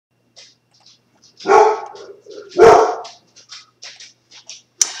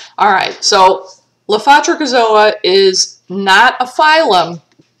All right, so Lophotrochozoa is not a phylum.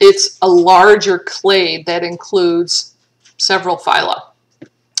 It's a larger clade that includes several phyla.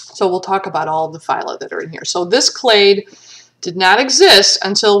 So we'll talk about all the phyla that are in here. So this clade did not exist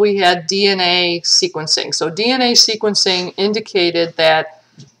until we had DNA sequencing. So DNA sequencing indicated that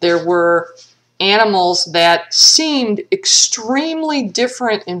there were animals that seemed extremely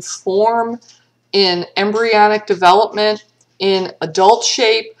different in form, in embryonic development, in adult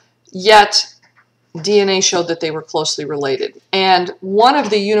shape, yet DNA showed that they were closely related. And one of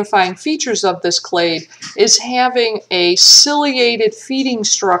the unifying features of this clade is having a ciliated feeding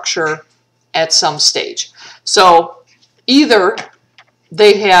structure at some stage. So either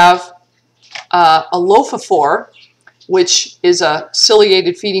they have a lophophore, which is a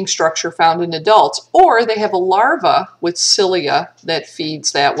ciliated feeding structure found in adults, or they have a larva with cilia that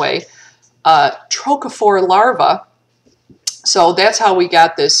feeds that way, trochophore larva. So that's how we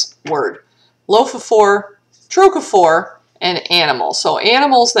got this word. Lophophore, trochophore, and animal. So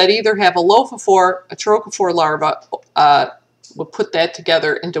animals that either have a lophophore, a trochophore larva, we'll put that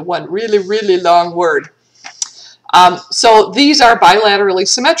together into one really, really long word. So these are bilaterally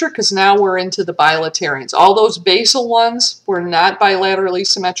symmetric because now we're into the bilaterians. All those basal ones were not bilaterally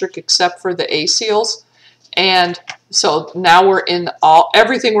symmetric except for the acials. And so now we're in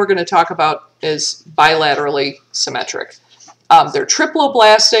everything we're going to talk about is bilaterally symmetric. They're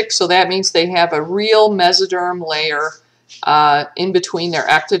triploblastic, so that means they have a real mesoderm layer in between their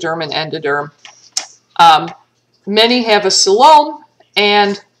ectoderm and endoderm. Many have a coelom,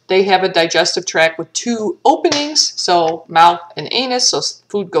 and they have a digestive tract with two openings, so mouth and anus, so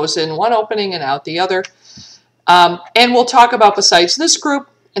food goes in one opening and out the other. And we'll talk about, besides this group,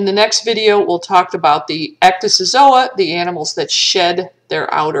 in the next video, we'll talk about the ecdysozoa, the animals that shed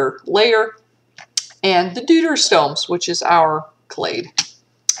their outer layer, and the deuterostomes, which is our clade.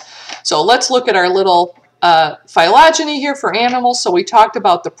 So let's look at our little phylogeny here for animals. So we talked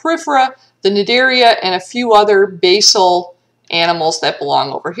about the porifera, the cnidaria, and a few other basal animals that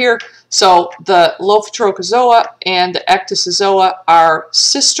belong over here. So the Lophotrochozoa and the ecdysozoa are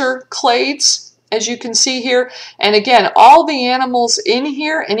sister clades, as you can see here. And again, all the animals in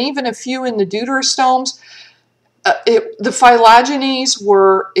here, and even a few in the deuterostomes, the phylogenies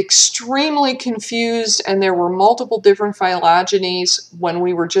were extremely confused, and there were multiple different phylogenies when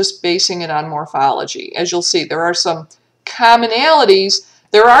we were just basing it on morphology. As you'll see, there are some commonalities.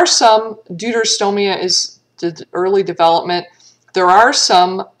 There are some, deuterostomia is the early development. There are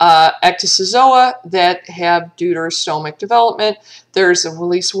some ecdysozoa that have deuterostomic development. There's at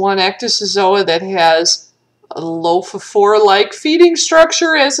least one ecdysozoa that has a lophophore-like feeding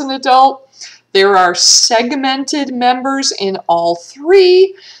structure as an adult. There are segmented members in all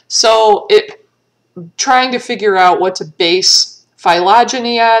three, so trying to figure out what to base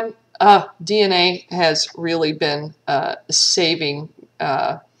phylogeny on, DNA has really been a saving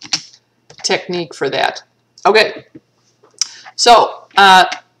technique for that. Okay, so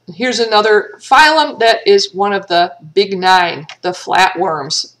here's another phylum that is one of the big nine, the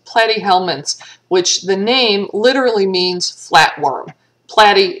flatworms, platyhelminths, which the name literally means flatworm.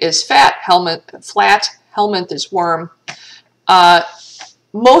 Platy is fat, flat, helminth is worm.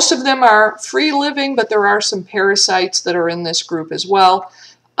 Most of them are free living, but there are some parasites that are in this group as well.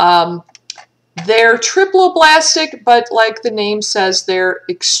 They're triploblastic, but like the name says, they're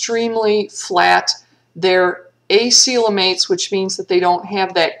extremely flat. They're acoelomates, which means that they don't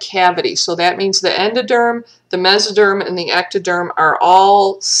have that cavity. So that means the endoderm, the mesoderm, and the ectoderm are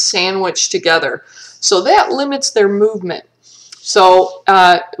all sandwiched together. So that limits their movement. So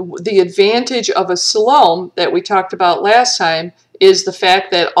the advantage of a coelom that we talked about last time is the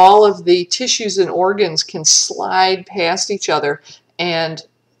fact that all of the tissues and organs can slide past each other, and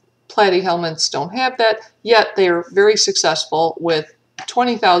platyhelminths don't have that, yet they are very successful with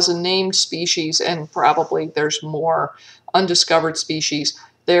 20,000 named species, and probably there's more undiscovered species.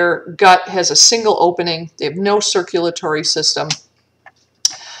 Their gut has a single opening. They have no circulatory system.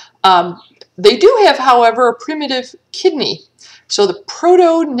 They do have, however, a primitive kidney. So the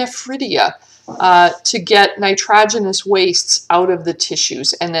protonephridia to get nitrogenous wastes out of the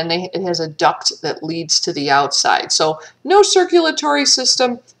tissues, and then it has a duct that leads to the outside. So no circulatory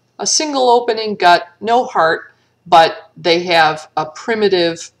system, a single opening gut, no heart, but they have a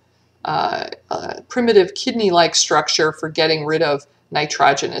primitive kidney-like structure for getting rid of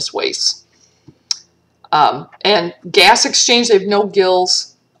nitrogenous wastes. And gas exchange, they have no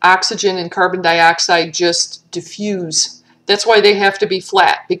gills. Oxygen and carbon dioxide just diffuse. That's why they have to be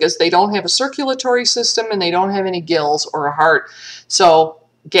flat, because they don't have a circulatory system and they don't have any gills or a heart. So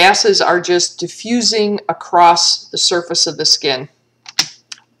gases are just diffusing across the surface of the skin.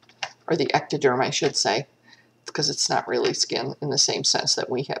 or the ectoderm, I should say, because it's not really skin in the same sense that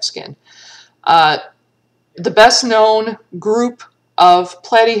we have skin. The best known group of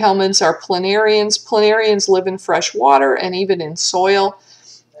platyhelminths are planarians. Planarians live in fresh water and even in soil,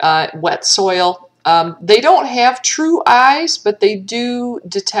 wet soil. They don't have true eyes, but they do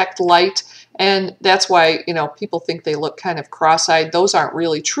detect light, and that's why, you know, people think they look kind of cross-eyed. Those aren't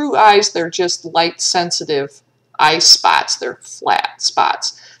really true eyes. They're just light-sensitive eye spots. They're flat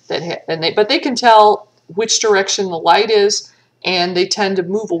spots that but they can tell which direction the light is, and they tend to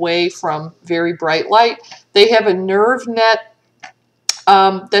move away from very bright light. They have a nerve net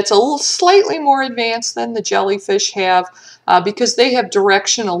that's a little slightly more advanced than the jellyfish have because they have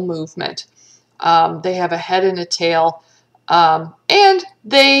directional movement. They have a head and a tail, and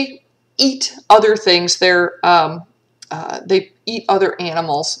they eat other things. They eat other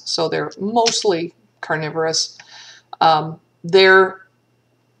animals, so they're mostly carnivorous. Their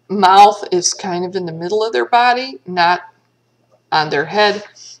mouth is kind of in the middle of their body, not on their head.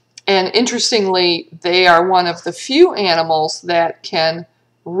 And interestingly, they are one of the few animals that can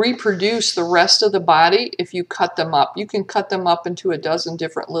reproduce the rest of the body if you cut them up. You can cut them up into a dozen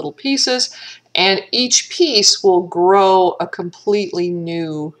different little pieces, and each piece will grow a completely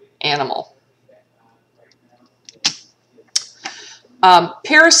new animal.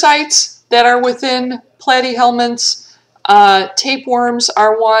 Parasites that are within platyhelminths, tapeworms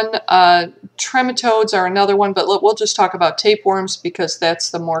are one, trematodes are another one, but we'll just talk about tapeworms because that's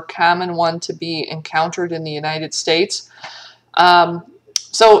the more common one to be encountered in the United States.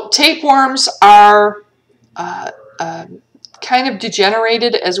 So tapeworms are kind of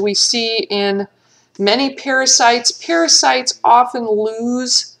degenerated, as we see in many parasites. Parasites often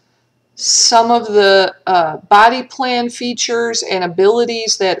lose some of the body plan features and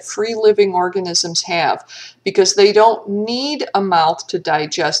abilities that free-living organisms have because they don't need a mouth to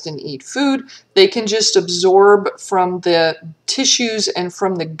digest and eat food. They can just absorb from the tissues and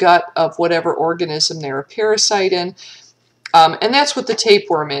from the gut of whatever organism they're a parasite in. And that's what the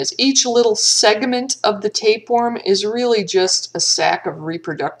tapeworm is. Each little segment of the tapeworm is really just a sack of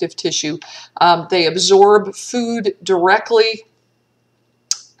reproductive tissue. They absorb food directly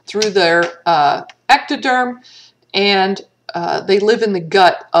through their ectoderm, and they live in the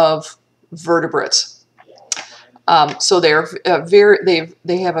gut of vertebrates. So they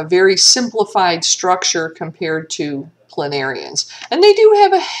have a very simplified structure compared to planarians. And they do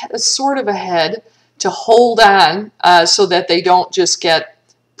have a sort of a head to hold on so that they don't just get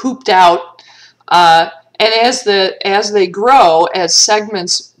pooped out. And as they grow, as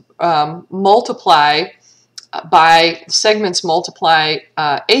segments multiply,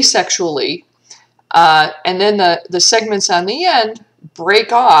 asexually, and then the segments on the end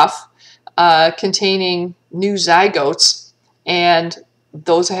break off, containing new zygotes, and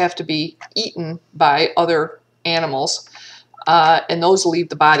those have to be eaten by other animals, and those leave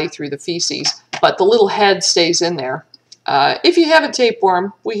the body through the feces, but the little head stays in there. If you have a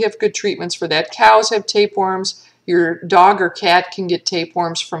tapeworm, we have good treatments for that. Cows have tapeworms. Your dog or cat can get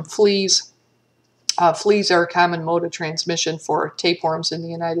tapeworms from fleas. Fleas are a common mode of transmission for tapeworms in the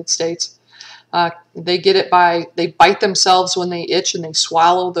United States. They get it they bite themselves when they itch and they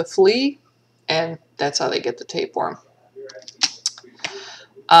swallow the flea, and that's how they get the tapeworm.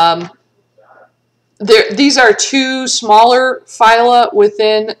 These are two smaller phyla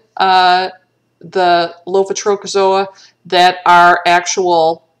within the Lophotrochozoa that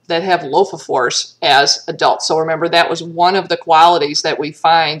have lophophores as adults. So remember, that was one of the qualities that we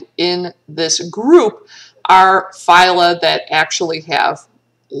find in this group are phyla that actually have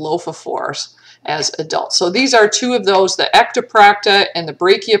lophophores as adults. So these are two of those. The Ectoprocta and the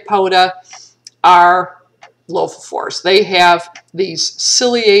Brachiopoda are lophophores. They have these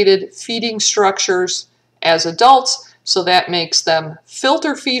ciliated feeding structures as adults, so that makes them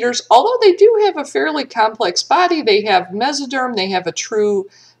filter feeders. Although they do have a fairly complex body, they have mesoderm, they have a true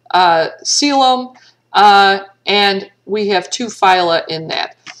coelom, and we have two phyla in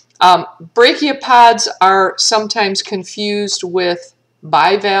that. Brachiopods are sometimes confused with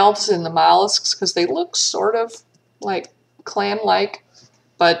bivalves in the mollusks because they look sort of like clam-like,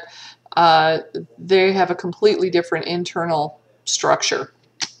 but they have a completely different internal structure.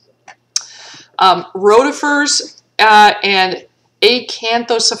 Rotifers and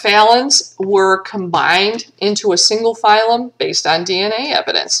acanthocephalans were combined into a single phylum based on DNA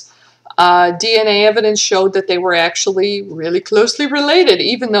evidence. DNA evidence showed that they were actually really closely related,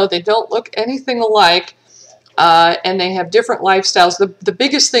 even though they don't look anything alike, and they have different lifestyles. The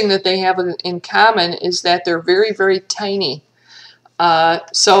biggest thing that they have in common is that they're very, very tiny.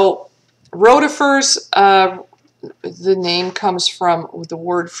 So rotifers the name comes from the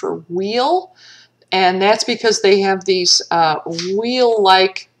word for wheel, and that's because they have these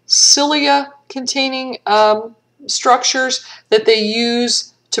wheel-like cilia containing structures that they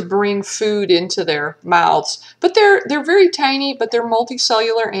use to bring food into their mouths. But they're very tiny, but they're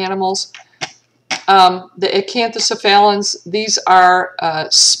multicellular animals. The acanthocephalans, these are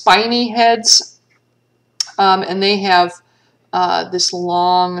spiny heads, and they have this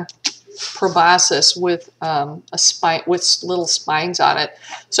long proboscis with a spine, with little spines on it.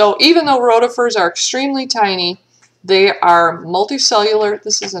 So even though rotifers are extremely tiny, they are multicellular.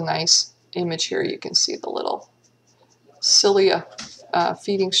 This is a nice image here. You can see the little cilia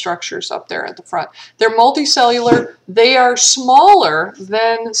feeding structures up there at the front. They're multicellular. They are smaller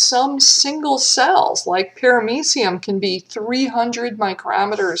than some single cells, like paramecium can be 300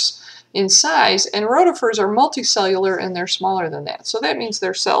 micrometers in size, and rotifers are multicellular and they're smaller than that. So that means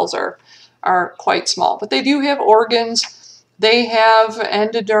their cells are quite small. But they do have organs. They have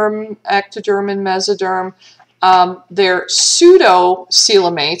endoderm, ectoderm, and mesoderm. They're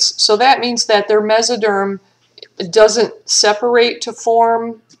pseudo-coelomates, so that means that their mesoderm doesn't separate to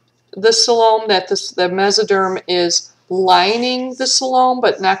form the coelom, that the mesoderm is lining the coelom,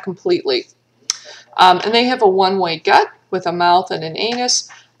 but not completely. And they have a one-way gut with a mouth and an anus.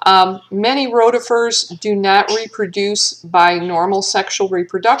 Many rotifers do not reproduce by normal sexual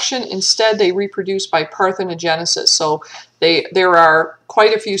reproduction. Instead, they reproduce by parthenogenesis. So there are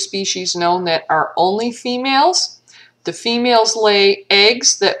quite a few species known that are only females. The females lay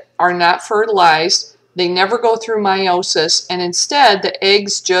eggs that are not fertilized. They never go through meiosis, and instead the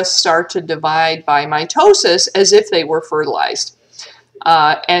eggs just start to divide by mitosis as if they were fertilized.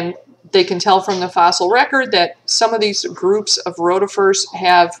 And they can tell from the fossil record that some of these groups of rotifers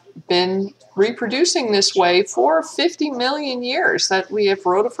have been reproducing this way for 50 million years. That we have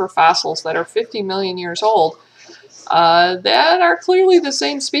rotifer fossils that are 50 million years old that are clearly the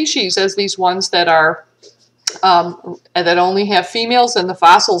same species as these ones that are that only have females, and the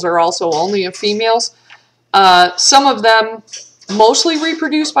fossils are also only of females. Some of them mostly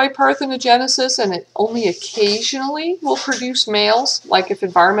reproduce by parthenogenesis, and it only occasionally will produce males. Like if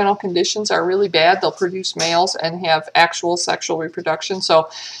environmental conditions are really bad, they'll produce males and have actual sexual reproduction. So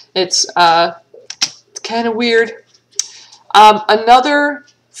it's kind of weird. Another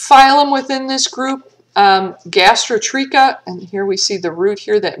phylum within this group, Gastrotreca, and here we see the root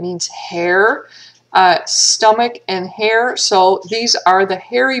here that means hair, stomach and hair. So these are the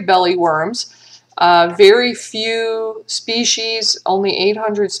hairy belly worms. Very few species, only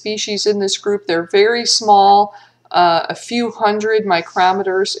 800 species in this group. They're very small, a few hundred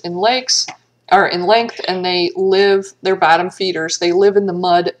micrometers in length, and they're bottom feeders. They live in the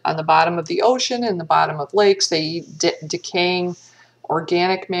mud on the bottom of the ocean and the bottom of lakes. They eat decaying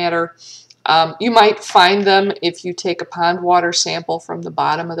organic matter. You might find them if you take a pond water sample from the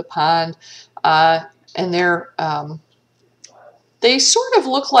bottom of the pond, and they sort of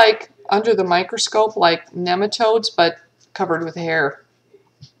look like, under the microscope, like nematodes, but covered with hair.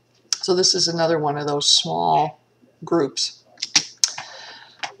 So this is another one of those small groups.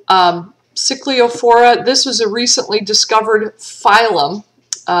 Cycliophora, this was a recently discovered phylum,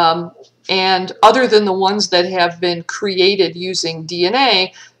 and other than the ones that have been created using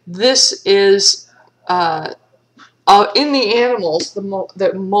DNA, this is, in the animals,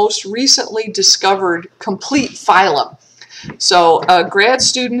 the most recently discovered complete phylum. So a grad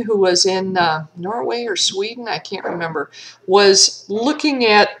student who was in Norway or Sweden, I can't remember, was looking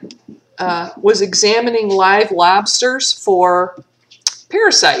at, was examining live lobsters for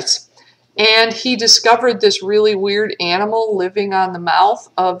parasites. And he discovered this really weird animal living on the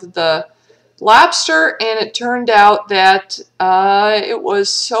mouth of the lobster, and it turned out that it was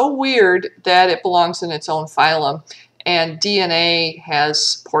so weird that it belongs in its own phylum. And DNA has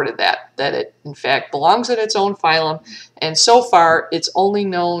supported that it in fact belongs in its own phylum. And so far, it's only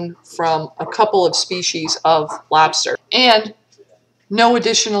known from a couple of species of lobster. And no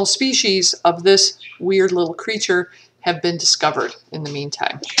additional species of this weird little creature have been discovered in the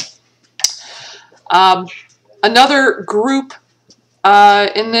meantime. Another group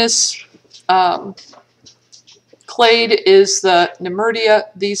in this clade is the Nemertea.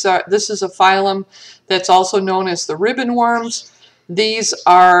 This is a phylum that's also known as the ribbon worms. These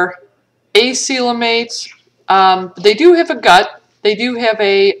are acoelomates. They do have a gut. They do have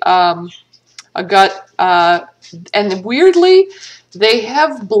a gut, and weirdly, they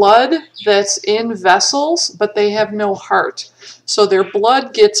have blood that's in vessels, but they have no heart. So their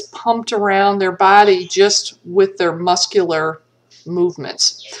blood gets pumped around their body just with their muscular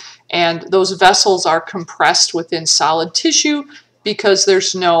movements. And those vessels are compressed within solid tissue because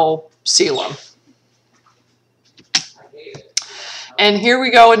there's no coelom. And here we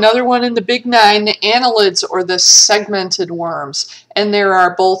go, another one in the big nine, the annelids, or the segmented worms. And there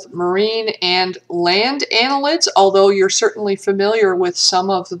are both marine and land annelids, although you're certainly familiar with some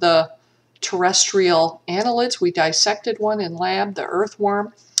of the terrestrial annelids. We dissected one in lab, the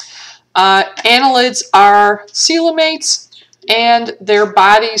earthworm. Annelids are coelomates, and their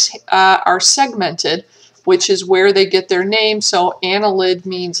bodies are segmented, which is where they get their name. So annelid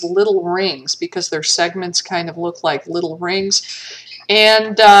means little rings because their segments kind of look like little rings.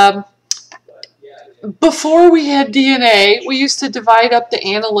 And before we had DNA, we used to divide up the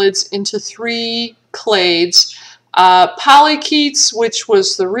annelids into 3 clades. Polychaetes, which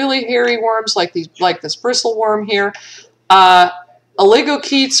was the really hairy worms like this bristle worm here.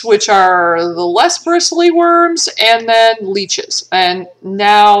 Oligochaetes, which are the less bristly worms, and then leeches. And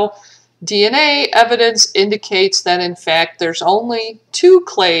now DNA evidence indicates that in fact there's only 2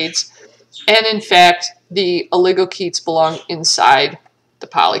 clades, and in fact the oligochaetes belong inside the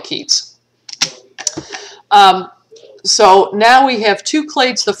polychaetes. So now we have 2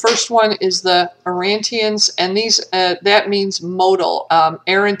 clades. The first one is the Arantians, and these that means modal.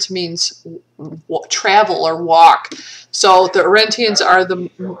 Errant means travel or walk. So the Arantians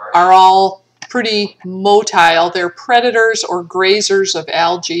are all pretty motile. They're predators or grazers of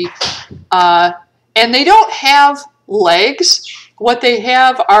algae, and they don't have legs. What they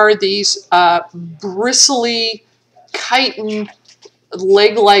have are these bristly chitin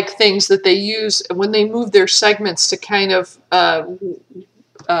leg-like things that they use when they move their segments to kind of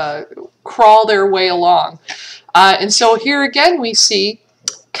crawl their way along. And so here again we see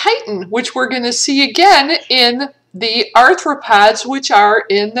chitin, which we're going to see again in the arthropods, which are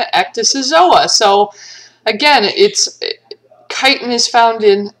in the ecdysozoa. So again, chitin is found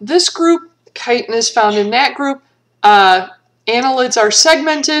in this group, chitin is found in that group. Annelids are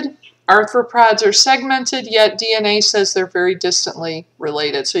segmented, arthropods are segmented, yet DNA says they're very distantly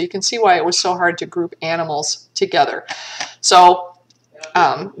related. So you can see why it was so hard to group animals together. So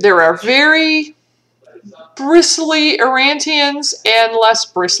there are very bristly Arantians and less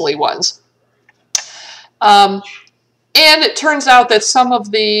bristly ones. And it turns out that some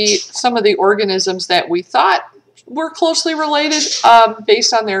of the organisms that we thought were closely related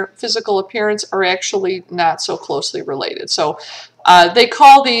based on their physical appearance are actually not so closely related. So they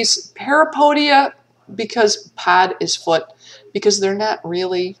call these parapodia, because pod is foot, because they're not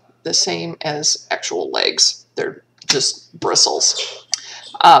really the same as actual legs. They're just bristles.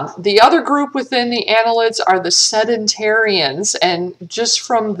 The other group within the annelids are the sedentarians, and just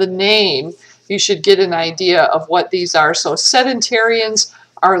from the name, you should get an idea of what these are. So sedentarians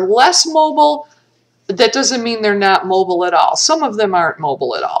are less mobile. That doesn't mean they're not mobile at all. Some of them aren't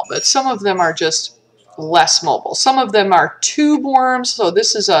mobile at all, but some of them are just less mobile. Some of them are tube worms. So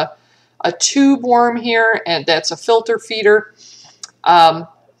this is a tube worm here, and that's a filter feeder. And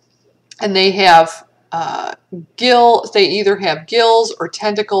they have gills. They either have gills or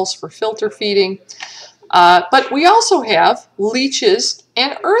tentacles for filter feeding. But we also have leeches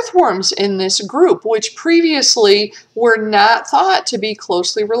and earthworms in this group, which previously were not thought to be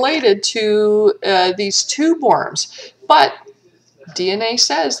closely related to these tube worms. But DNA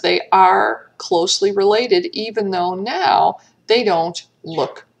says they are closely related, even though now they don't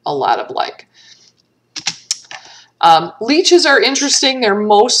look a lot alike. Leeches are interesting. They're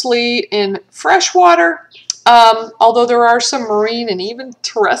mostly in freshwater, although there are some marine and even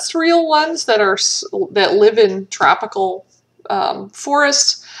terrestrial ones that live in tropical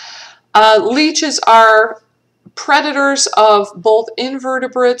forests. Leeches are predators of both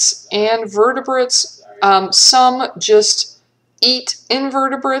invertebrates and vertebrates. Some just eat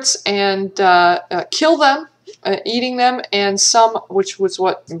invertebrates and kill them, eating them, and some, which was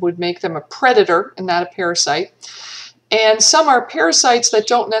what would make them a predator and not a parasite. And some are parasites that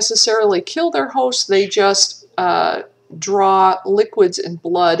don't necessarily kill their host, they just draw liquids and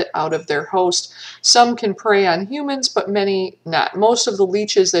blood out of their host. Some can prey on humans, but many not. Most of the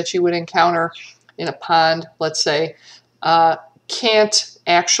leeches that you would encounter in a pond, let's say, can't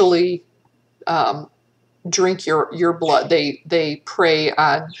actually drink your blood. They prey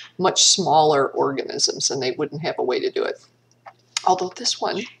on much smaller organisms, and they wouldn't have a way to do it. Although this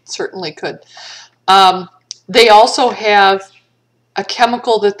one certainly could. They also have a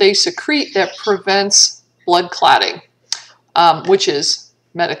chemical that they secrete that prevents blood clotting, which is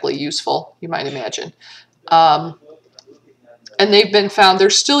medically useful, you might imagine. And they've been found, they're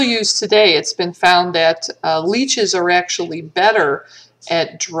still used today. It's been found that leeches are actually better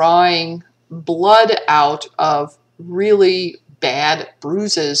at drawing blood out of really bad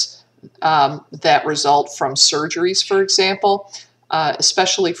bruises that result from surgeries, for example.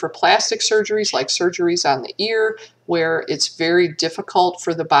 especially for plastic surgeries, like surgeries on the ear, where it's very difficult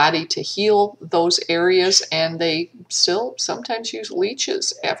for the body to heal those areas, and they still sometimes use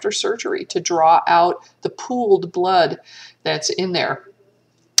leeches after surgery to draw out the pooled blood that's in there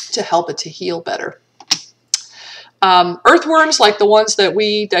to help it to heal better. Earthworms, like the ones that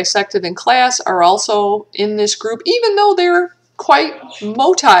we dissected in class, are also in this group. Even though they're quite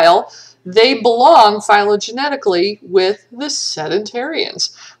motile, they belong phylogenetically with the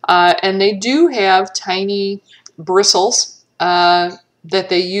sedentarians. And they do have tiny bristles that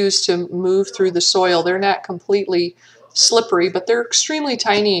they use to move through the soil. They're not completely slippery, but they're extremely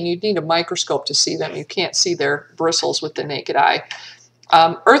tiny, and you'd need a microscope to see them. You can't see their bristles with the naked eye.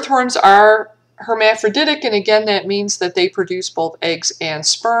 Earthworms are hermaphroditic, and again, that means that they produce both eggs and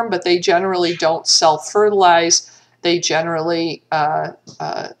sperm, but they generally don't self-fertilize. They generally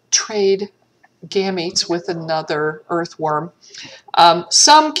trade gametes with another earthworm.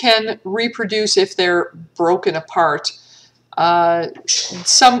 Some can reproduce if they're broken apart.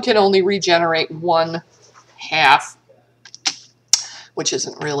 Some can only regenerate one half, which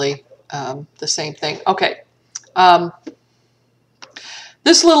isn't really the same thing. Okay.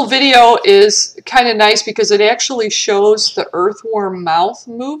 This little video is kind of nice because it actually shows the earthworm mouth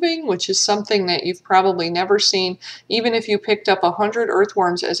moving, which is something that you've probably never seen. Even if you picked up 100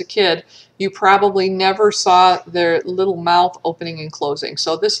 earthworms as a kid, you probably never saw their little mouth opening and closing.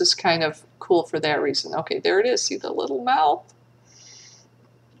 So this is kind of cool for that reason. Okay, there it is. See the little mouth?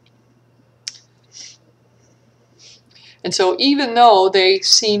 And so even though they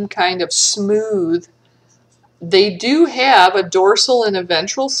seem kind of smooth, they do have a dorsal and a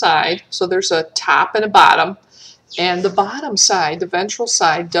ventral side, so there's a top and a bottom, and the bottom side, the ventral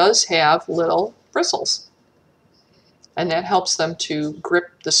side, does have little bristles, and that helps them to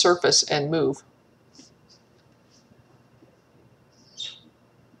grip the surface and move.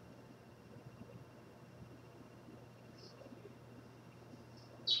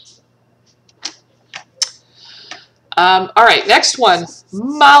 All right, next one,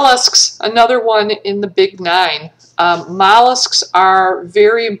 mollusks, another one in the big nine. Mollusks are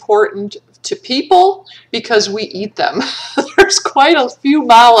very important to people because we eat them. There's quite a few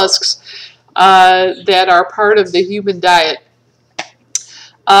mollusks that are part of the human diet.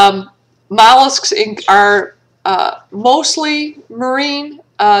 Mollusks are mostly marine.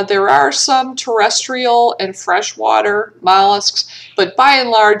 There are some terrestrial and freshwater mollusks, but by and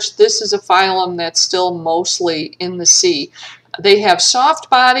large, this is a phylum that's still mostly in the sea. They have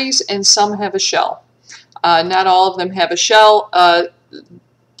soft bodies and some have a shell. Not all of them have a shell.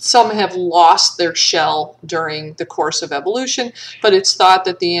 Some have lost their shell during the course of evolution, but it's thought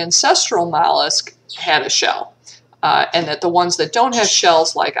that the ancestral mollusk had a shell, and that the ones that don't have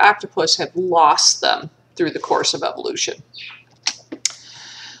shells, like octopus, have lost them through the course of evolution.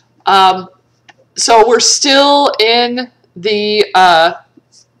 So we're still in the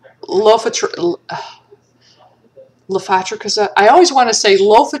Lophotrochozoa. I always want to say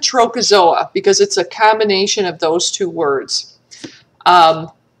Lophotrochozoa because it's a combination of those two words.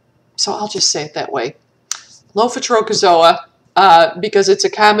 So I'll just say it that way. Lophotrochozoa because it's a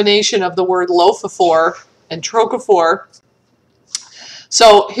combination of the word lophophore and trochophore.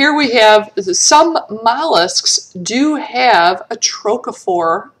 So here we have, some mollusks do have a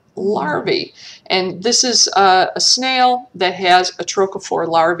trochophore larvae. And this is a snail that has a trochophore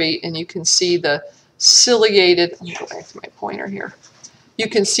larvae, and you can see the ciliated, let me go back to my pointer here. You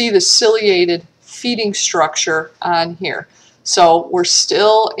can see the ciliated feeding structure on here. So we're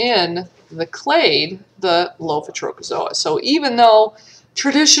still in the clade, the Lophotrochozoa. So even though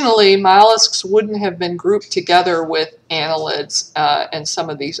traditionally mollusks wouldn't have been grouped together with annelids and some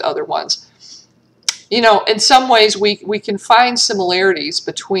of these other ones, you know, in some ways we can find similarities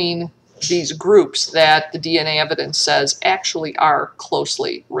between these groups that the DNA evidence says actually are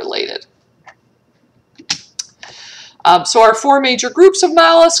closely related. So our four major groups of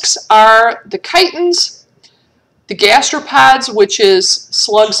mollusks are the chitons, the gastropods, which is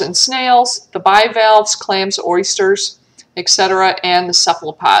slugs and snails, the bivalves, clams, oysters, etc., and the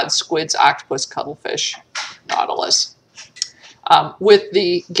cephalopods, squids, octopus, cuttlefish, nautilus, with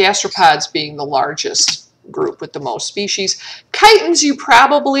the gastropods being the largest group with the most species. Chitons you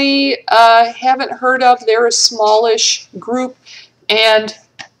probably haven't heard of. They're a smallish group, and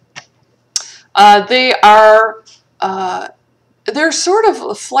they are they're sort of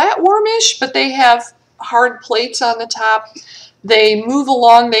flatwormish, but they have hard plates on the top. They move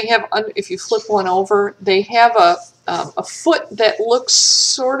along. They have, if you flip one over, they have a foot that looks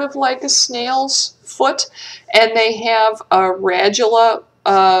sort of like a snail's foot, and they have a radula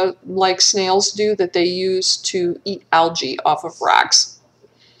like snails do, that they use to eat algae off of rocks.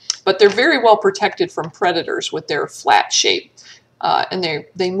 But they're very well protected from predators with their flat shape. And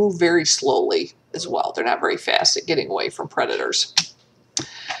they move very slowly as well. They're not very fast at getting away from predators.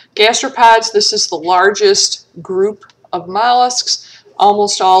 Gastropods, this is the largest group of mollusks.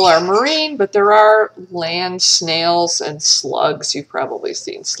 Almost all are marine, but there are land snails and slugs. You've probably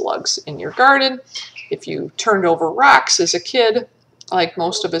seen slugs in your garden if you turned over rocks as a kid, like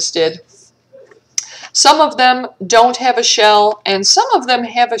most of us did. Some of them don't have a shell, and some of them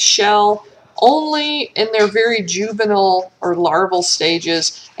have a shell only in their very juvenile or larval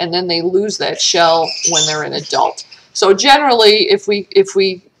stages, and then they lose that shell when they're an adult. So generally, if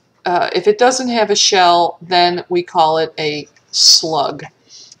it doesn't have a shell, then we call it a slug,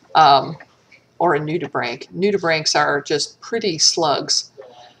 or a nudibranch. Nudibranchs are just pretty slugs.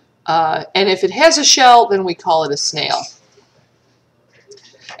 And if it has a shell, then we call it a snail.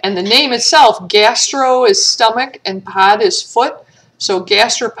 And the name itself, gastro is stomach and pod is foot. So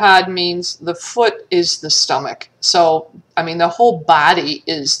gastropod means the foot is the stomach. So, I mean, the whole body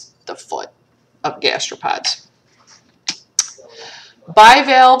is the foot of gastropods.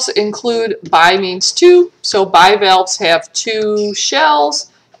 Bivalves include, bi means two, so bivalves have two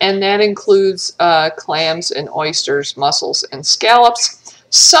shells, and that includes clams and oysters, mussels, and scallops.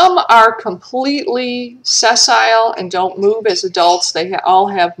 Some are completely sessile and don't move as adults. They all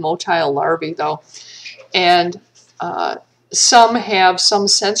have motile larvae, though. And some have some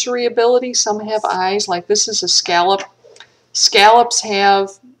sensory ability. Some have eyes, like this is a scallop. Scallops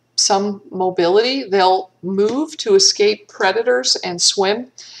have some mobility. They'll move to escape predators and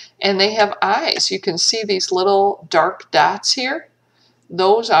swim. And they have eyes. You can see these little dark dots here.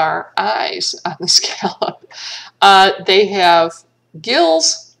 Those are eyes on the scallop. They have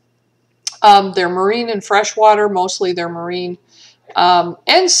gills. They're marine and freshwater. Mostly they're marine.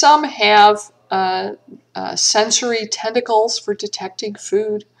 And some have sensory tentacles for detecting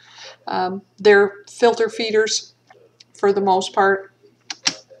food. They're filter feeders for the most part.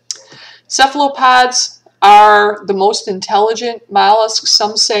 Cephalopods are the most intelligent mollusks.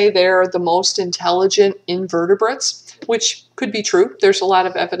 Some say they're the most intelligent invertebrates, which could be true. There's a lot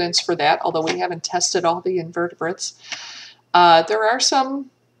of evidence for that, although we haven't tested all the invertebrates. There are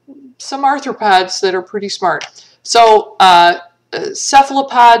some arthropods that are pretty smart. So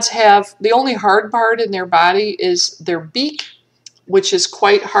cephalopods have, the only hard part in their body is their beak, which is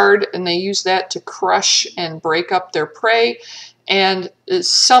quite hard, and they use that to crush and break up their prey. And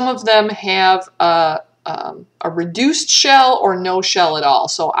some of them have a reduced shell or no shell at all.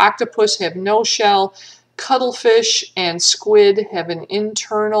 So octopus have no shell. Cuttlefish and squid have an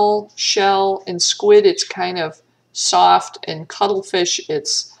internal shell. In squid, it's kind of soft, and cuttlefish,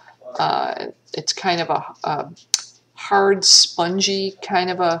 it's kind of a hard, spongy kind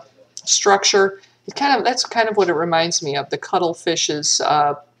of a structure. That's kind of what it reminds me of. The cuttlefish's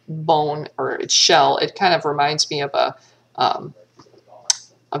bone or its shell. It kind of reminds me of a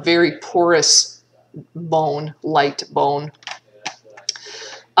very porous bone, light bone.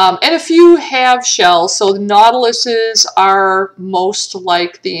 And a few have shells. So the nautiluses are most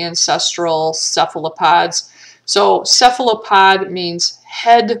like the ancestral cephalopods. So cephalopod means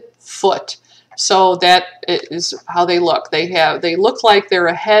head, foot. So that is how they look. They look like they're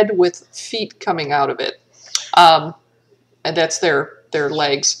a head with feet coming out of it. And that's their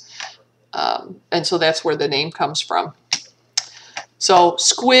legs. And so that's where the name comes from. So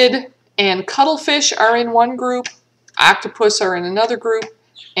squid and cuttlefish are in one group, octopus are in another group,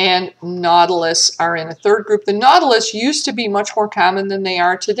 and nautilus are in a third group. The nautilus used to be much more common than they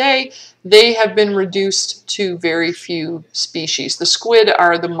are today. They have been reduced to very few species. The squid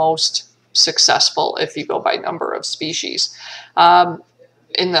are the most successful if you go by number of species.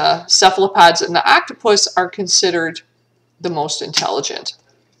 In the cephalopods and the octopus are considered the most intelligent.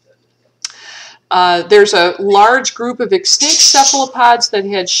 There's a large group of extinct cephalopods that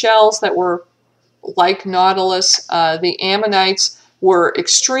had shells that were like nautilus. The ammonites were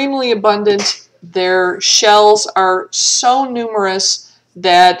extremely abundant. Their shells are so numerous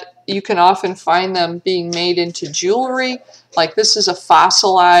that you can often find them being made into jewelry. Like this is a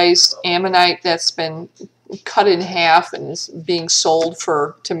fossilized ammonite that's been cut in half and is being sold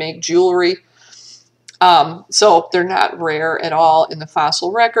to make jewelry. So they're not rare at all in the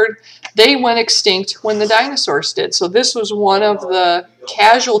fossil record. They went extinct when the dinosaurs did. So this was one of the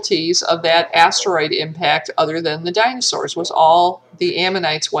casualties of that asteroid impact, other than the dinosaurs, was all the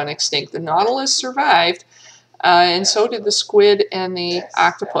ammonites went extinct. The nautilus survived, and so did the squid and the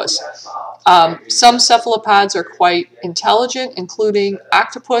octopus. Some cephalopods are quite intelligent, including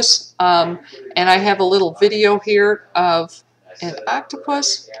octopus. And I have a little video here of and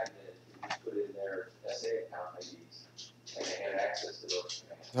octopus.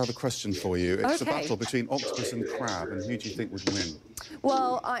 I have a question for you. It's a battle between octopus and crab, and who do you think would win?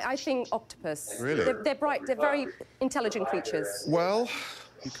 Well, I think octopus. Really? They're bright. They're very intelligent creatures. Well,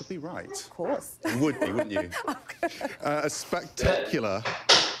 you could be right. Of course. You would be, wouldn't you? A spectacular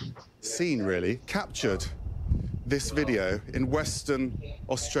scene, really, captured this video in Western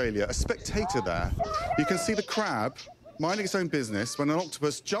Australia. A spectator there. You can see the crab minding its own business when an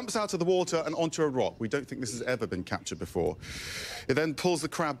octopus jumps out of the water and onto a rock. We don't think this has ever been captured before. It then pulls the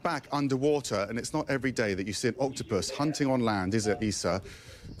crab back underwater, and it's not every day that you see an octopus hunting on land, is it, Isa?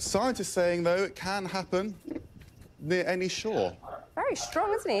 Scientists saying, though, it can happen near any shore. Very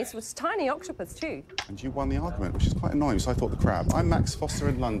strong, isn't he? It's a tiny octopus, too. And you won the argument, which is quite annoying, so I thought the crab. I'm Max Foster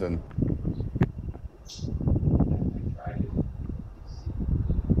in London.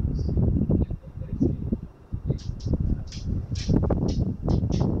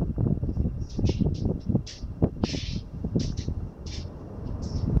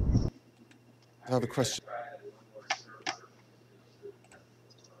 I have a question.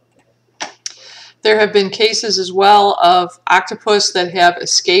 There have been cases as well of octopus that have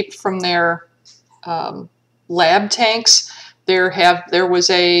escaped from their lab tanks. There was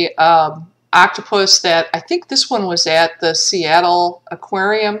a octopus that, I think this one was at the Seattle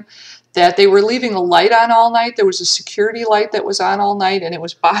Aquarium, that they were leaving the light on all night. There was a security light that was on all night, and it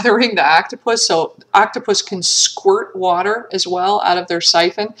was bothering the octopus. So octopus can squirt water as well out of their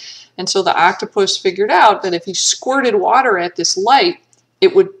siphon. And so the octopus figured out that if he squirted water at this light,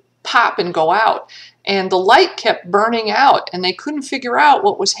 it would pop and go out. And the light kept burning out, and they couldn't figure out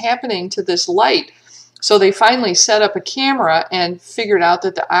what was happening to this light. So they finally set up a camera and figured out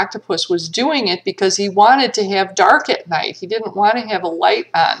that the octopus was doing it because he wanted to have dark at night. He didn't want to have a light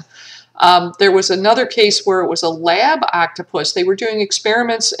on. There was another case where it was a lab octopus. They were doing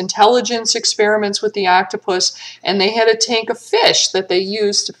experiments, intelligence experiments with the octopus, and they had a tank of fish that they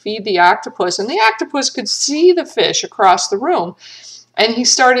used to feed the octopus, and the octopus could see the fish across the room. And he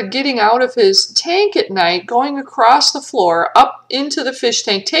started getting out of his tank at night, going across the floor, up into the fish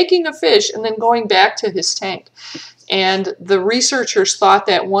tank, taking a fish, and then going back to his tank. And the researchers thought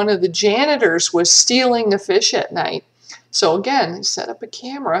that one of the janitors was stealing the fish at night. So again, they set up a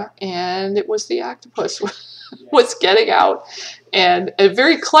camera, and it was the octopus was getting out. And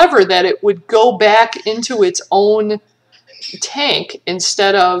very clever that it would go back into its own tank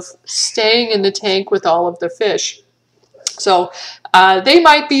instead of staying in the tank with all of the fish. So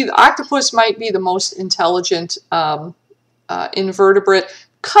the octopus might be the most intelligent invertebrate.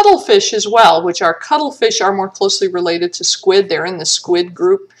 Cuttlefish as well, which cuttlefish are more closely related to squid. They're in the squid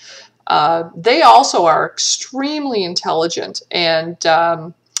group. They also are extremely intelligent, and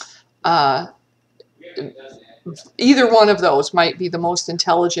either one of those might be the most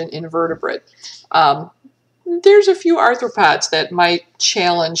intelligent invertebrate. There's a few arthropods that might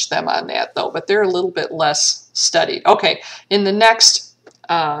challenge them on that, though, but they're a little bit less studied. Okay, in the next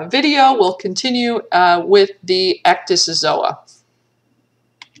video, we'll continue with the Ecdysozoa.